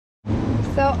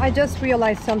So I just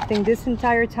realized something. This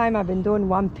entire time I've been doing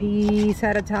one piece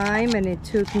at a time, and it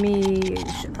took me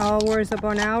hours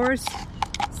upon hours.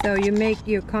 So you make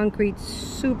your concrete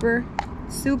super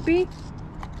soupy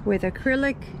with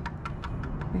acrylic,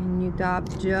 and you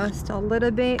dab just a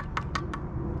little bit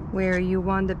where you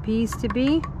want the piece to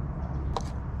be,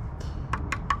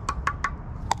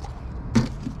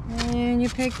 and you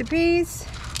pick the piece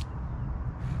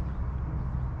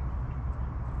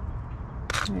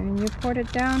and you put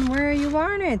it down where you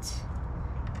want it,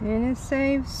 and it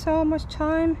saves so much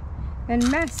time and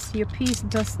mess. Your piece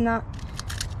does not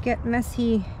get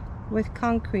messy with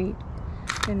concrete,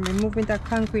 and removing that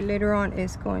concrete later on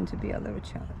is going to be a little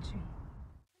challenging.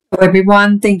 Hello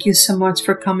everyone, thank you so much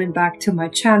for coming back to my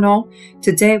channel.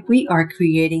 Today we are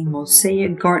creating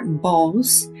mosaic garden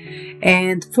balls,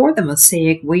 and for the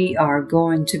mosaic we are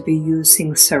going to be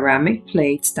using ceramic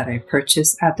plates that I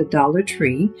purchased at the Dollar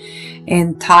Tree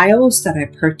and tiles that I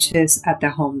purchased at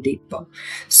the Home Depot.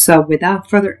 So without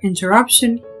further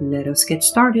interruption, let us get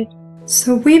started.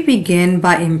 So we begin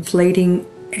by inflating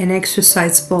an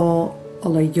exercise ball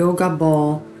or a yoga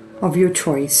ball of your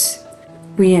choice.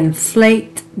 We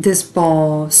inflate this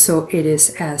ball so it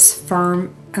is as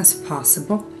firm as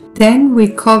possible. Then we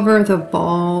cover the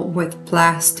ball with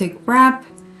plastic wrap.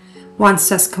 Once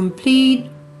that's complete,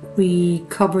 we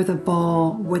cover the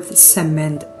ball with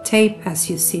cement tape, as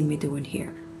you see me doing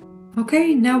here.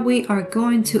 Okay, now we are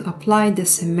going to apply the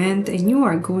cement, and you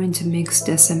are going to mix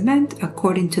the cement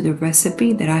according to the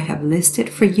recipe that I have listed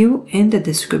for you in the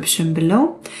description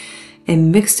below.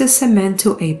 And mix the cement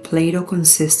to a Play-Doh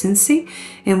consistency,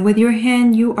 and with your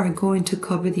hand you are going to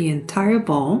cover the entire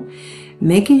ball,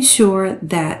 making sure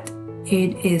that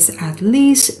it is at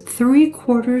least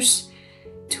 3/4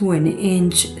 to an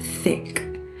inch thick.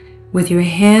 With your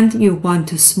hand you want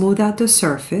to smooth out the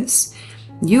surface.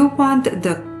 You want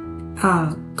the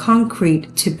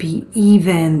concrete to be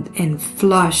even and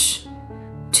flush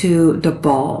to the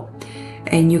ball.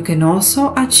 And you can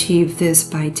also achieve this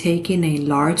by taking a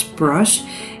large brush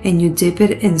and you dip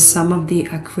it in some of the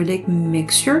acrylic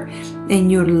mixture,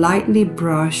 and you lightly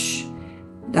brush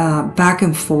back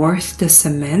and forth the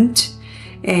cement,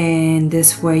 and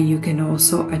this way you can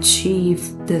also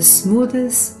achieve the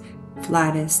smoothest,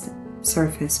 flattest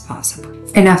surface possible.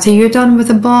 And after you're done with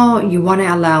the ball, you want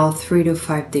to allow 3 to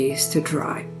 5 days to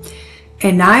dry.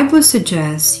 And I would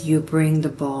suggest you bring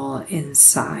the ball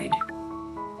inside,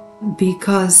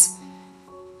 because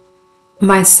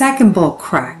my second ball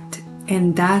cracked,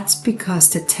 and that's because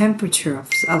the temperature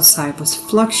outside was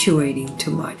fluctuating too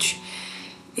much.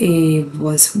 It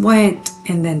was wet,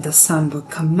 and then the sun would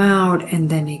come out, and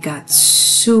then it got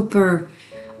super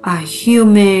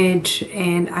humid,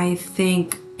 and I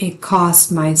think it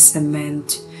caused my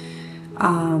cement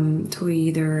to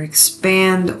either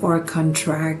expand or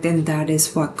contract, and that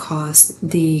is what caused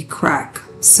the crack.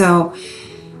 So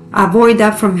avoid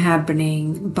that from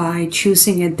happening by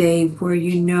choosing a day where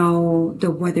you know the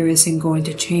weather isn't going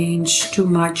to change too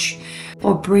much,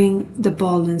 or bring the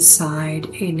ball inside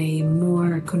in a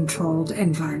more controlled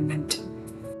environment.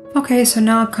 Okay, so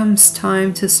now comes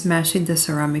time to smashing the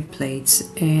ceramic plates,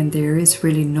 and there is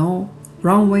really no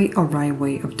wrong way or right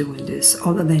way of doing this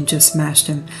other than just smash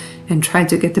them and try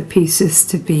to get the pieces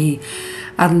to be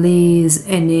at least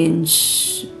an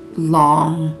inch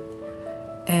long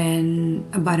and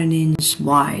about an inch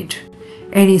wide.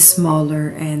 Any smaller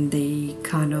and they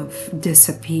kind of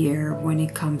disappear when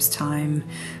it comes time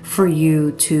for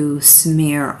you to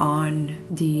smear on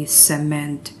the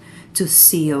cement to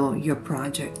seal your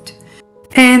project.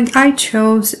 And I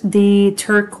chose the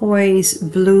turquoise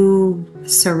blue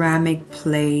ceramic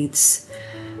plates.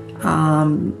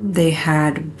 They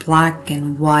had black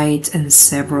and white and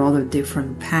several other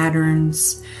different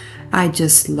patterns. I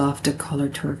just love the color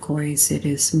turquoise. It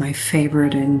is my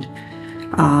favorite, and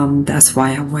that's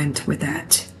why I went with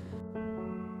that.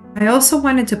 I also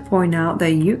wanted to point out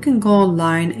that you can go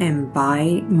online and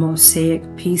buy mosaic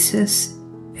pieces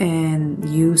and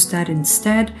use that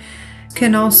instead. You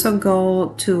can also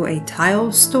go to a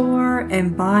tile store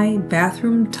and buy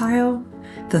bathroom tile.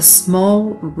 The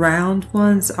small round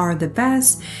ones are the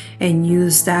best, and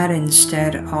use that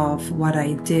instead of what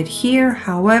I did here.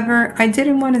 However, I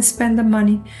didn't want to spend the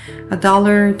money.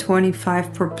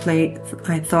 $1.25 per plate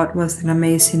I thought was an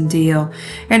amazing deal,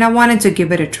 and I wanted to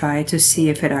give it a try to see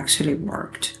if it actually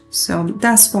worked. So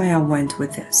that's why I went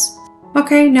with this.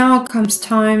 Okay, now comes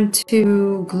time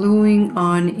to gluing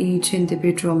on each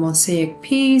individual mosaic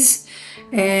piece.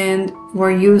 And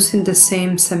we're using the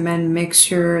same cement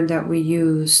mixture that we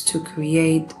use to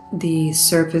create the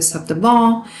surface of the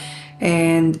ball,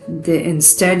 and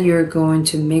instead you're going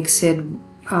to mix it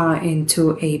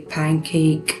into a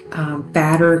pancake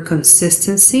batter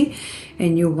consistency,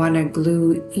 and you want to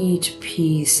glue each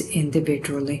piece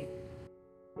individually.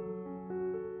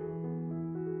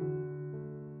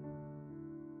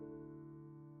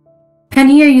 And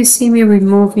here you see me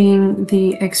removing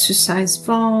the exercise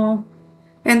ball,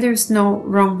 and there's no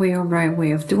wrong way or right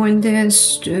way of doing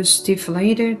this. Just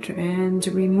deflate it and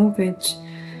remove it,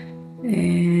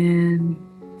 and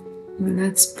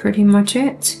that's pretty much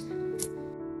it.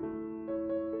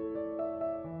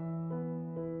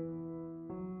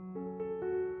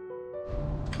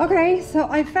 Okay, so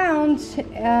I found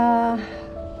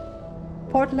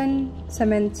Portland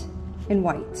cement in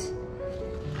white.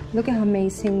 Look at how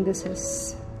amazing this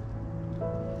is.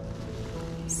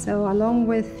 So along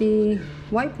with the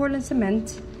white Portland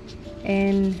cement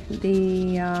and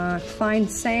the fine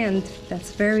sand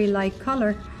that's very light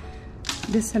color,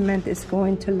 this cement is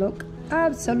going to look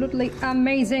absolutely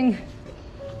amazing.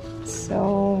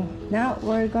 So now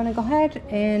we're gonna go ahead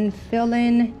and fill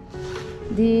in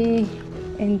the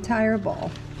entire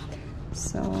ball.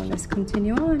 So let's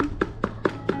continue on.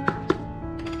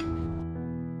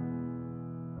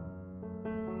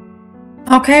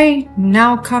 Okay,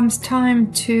 now comes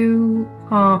time to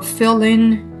fill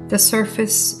in the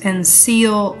surface and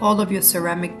seal all of your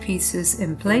ceramic pieces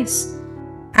in place.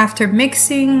 After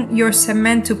mixing your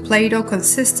cement to Play-Doh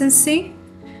consistency,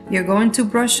 you're going to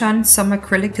brush on some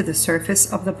acrylic to the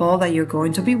surface of the ball that you're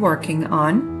going to be working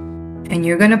on. And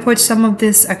you're going to put some of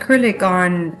this acrylic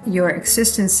on your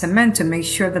existing cement to make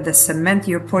sure that the cement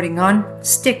you're putting on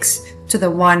sticks to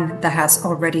the one that has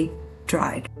already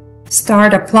dried.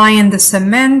 Start applying the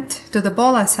cement to the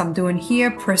ball as I'm doing here.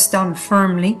 Press down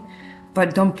firmly,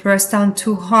 but don't press down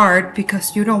too hard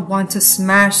because you don't want to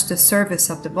smash the surface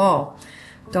of the ball.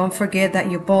 Don't forget that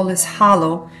your ball is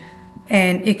hollow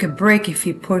and it could break if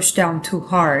you push down too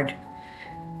hard.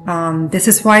 This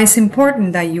is why it's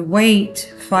important that you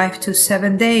wait 5 to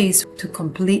 7 days to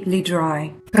completely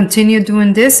dry. Continue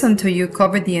doing this until you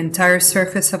cover the entire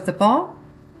surface of the ball.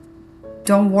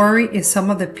 Don't worry if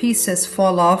some of the pieces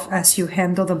fall off as you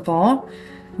handle the ball.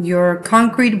 Your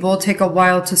concrete will take a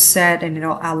while to set, and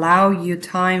it'll allow you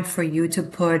time for you to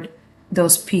put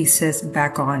those pieces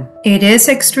back on. It is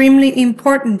extremely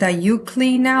important that you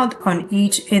clean out on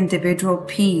each individual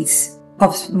piece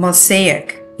of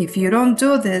mosaic. If you don't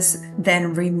do this,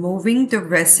 then removing the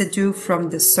residue from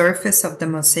the surface of the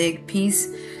mosaic piece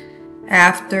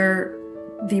after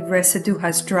the residue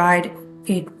has dried,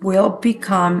 it will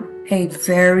become a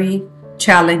very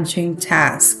challenging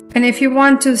task. And if you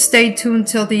want to, stay tuned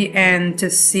till the end to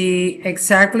see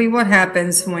exactly what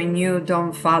happens when you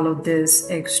don't follow this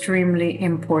extremely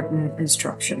important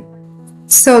instruction.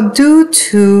 So due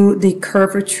to the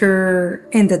curvature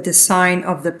in the design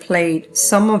of the plate,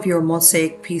 some of your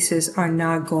mosaic pieces are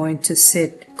not going to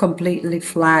sit completely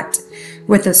flat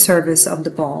with the surface of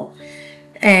the ball.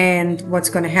 And what's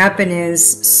going to happen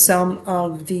is some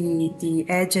of the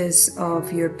edges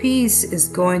of your piece is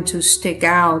going to stick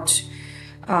out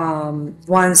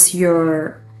once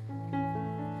you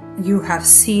have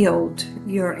sealed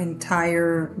your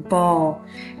entire ball.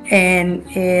 And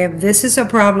if this is a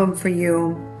problem for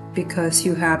you because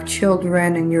you have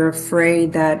children and you're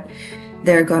afraid that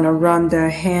they're going to run their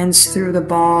hands through the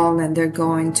ball and they're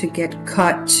going to get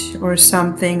cut or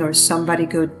something, or somebody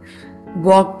could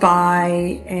walk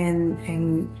by and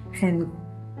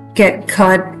get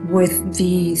cut with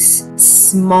these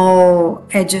small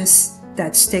edges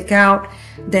that stick out,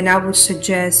 then I would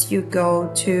suggest you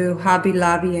go to Hobby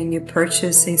Lobby and you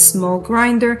purchase a small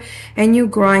grinder and you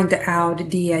grind out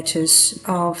the edges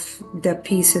of the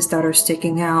pieces that are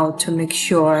sticking out to make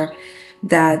sure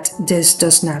that this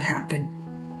does not happen.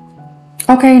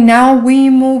 Okay, now we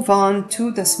move on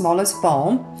to the smallest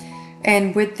ball.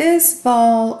 And with this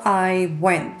ball, I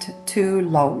went to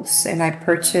Lowe's and I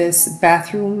purchased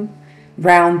bathroom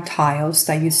round tiles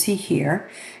that you see here.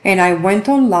 And I went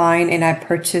online and I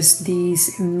purchased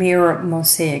these mirror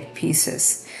mosaic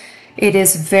pieces. It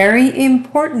is very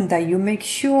important that you make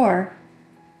sure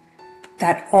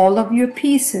that all of your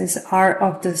pieces are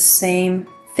of the same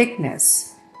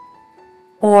thickness,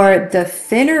 or the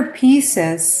thinner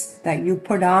pieces that you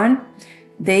put on,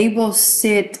 they will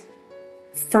sit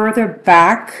further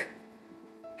back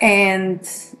and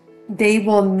they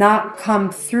will not come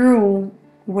through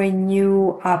when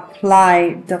you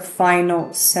apply the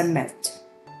final cement.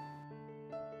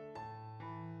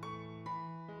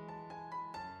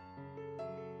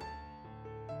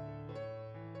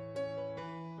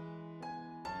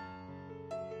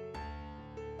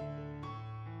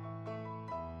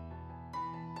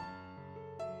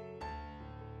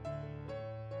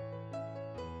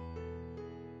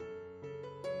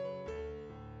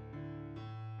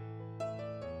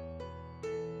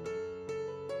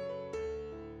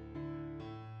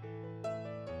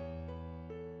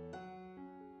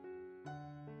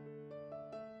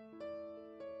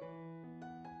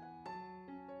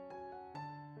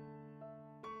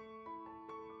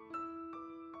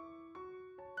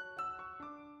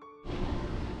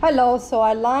 Hello, so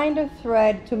I lined the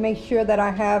thread to make sure that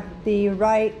I have the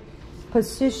right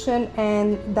position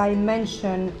and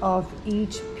dimension of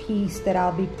each piece that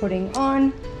I'll be putting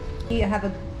on. I have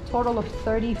a total of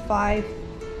 35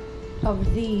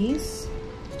 of these,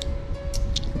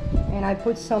 and I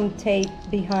put some tape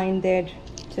behind it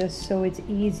just so it's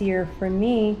easier for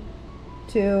me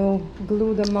to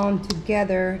glue them on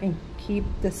together and keep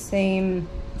the same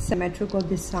symmetrical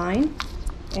design.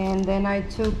 And then I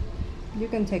took, you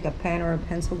can take a pen or a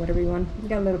pencil, whatever you want. You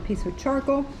got a little piece of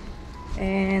charcoal,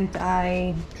 and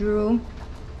I drew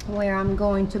where I'm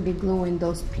going to be gluing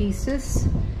those pieces.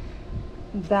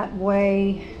 That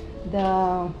way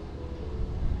the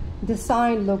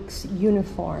design looks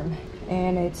uniform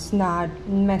and it's not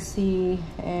messy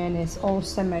and it's all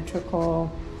symmetrical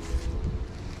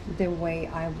the way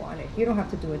I want it. You don't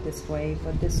have to do it this way,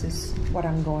 but this is what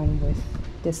I'm going with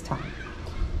this time.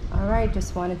 All right,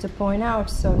 just wanted to point out.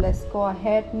 So let's go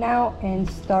ahead now and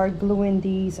start gluing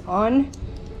these on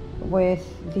with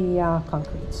the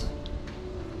concrete.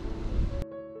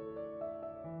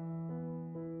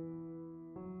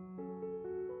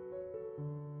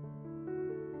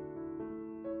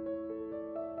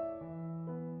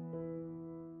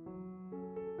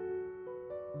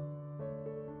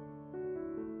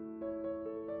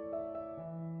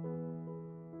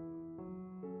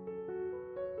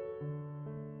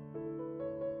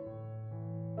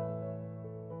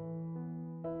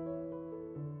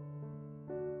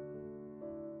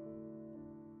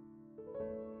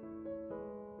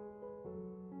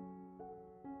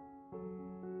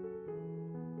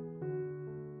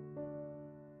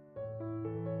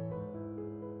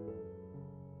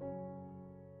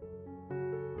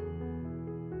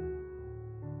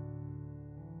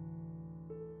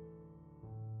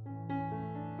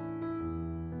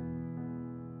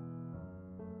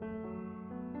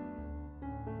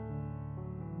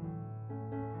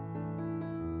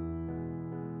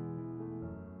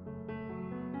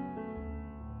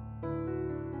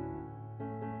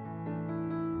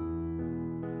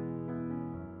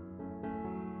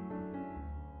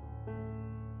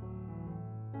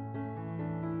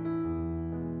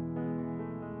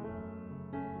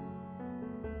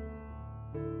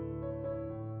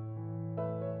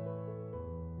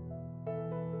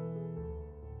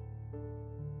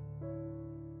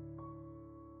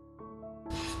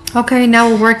 Okay, now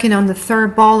we're working on the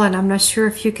third ball, and I'm not sure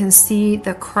if you can see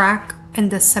the crack in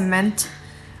the cement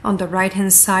on the right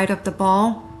hand side of the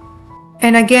ball.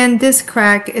 And again, this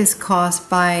crack is caused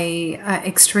by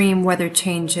extreme weather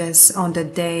changes on the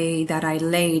day that I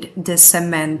laid the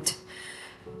cement.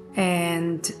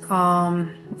 And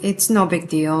it's no big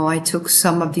deal. I took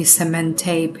some of the cement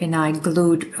tape and I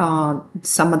glued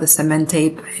some of the cement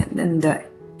tape in the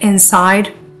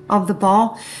inside of the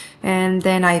ball, and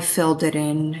then I filled it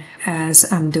in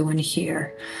as I'm doing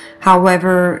here.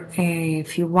 However,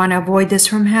 if you want to avoid this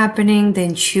from happening,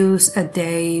 then choose a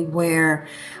day where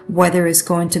weather is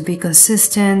going to be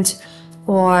consistent,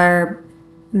 or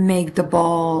make the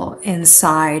ball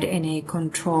inside in a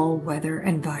controlled weather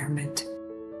environment.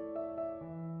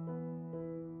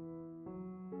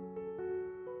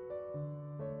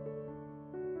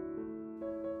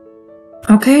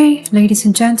 Okay, ladies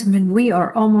and gentlemen, we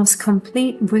are almost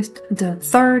complete with the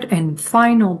third and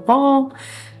final ball,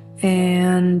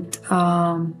 and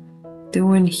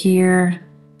doing here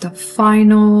the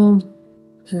final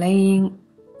laying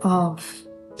of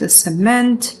the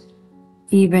cement,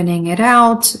 evening it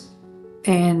out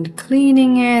and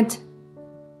cleaning it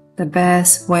the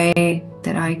best way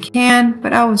that I can.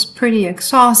 But I was pretty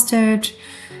exhausted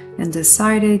and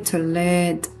decided to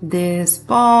let this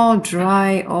ball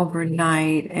dry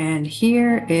overnight, and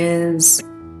here is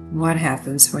what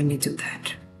happens when you do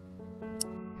that.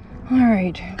 All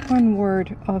right, one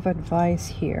word of advice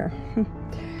here.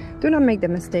 Do not make the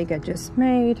mistake I just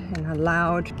made and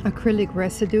allowed acrylic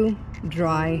residue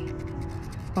dry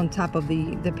on top of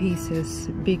the pieces,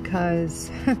 because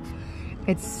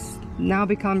it's now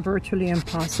become virtually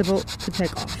impossible to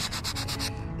take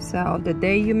off. So the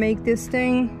day you make this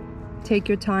thing, take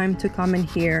your time to come in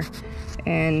here,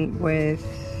 and with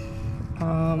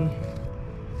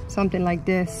something like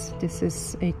this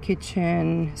is a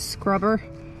kitchen scrubber.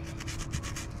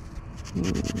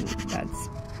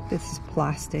 This is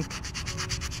plastic.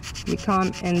 You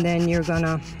come and then you're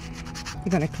gonna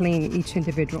clean each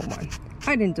individual one.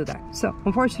 I didn't do that, so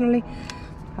unfortunately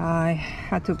I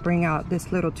had to bring out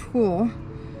this little tool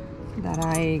that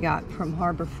I got from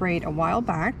Harbor Freight a while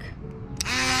back,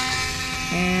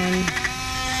 and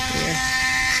here,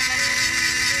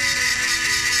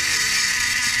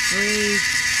 raise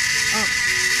up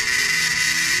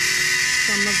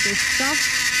some of this stuff.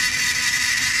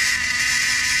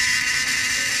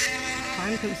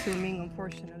 consuming,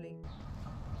 unfortunately.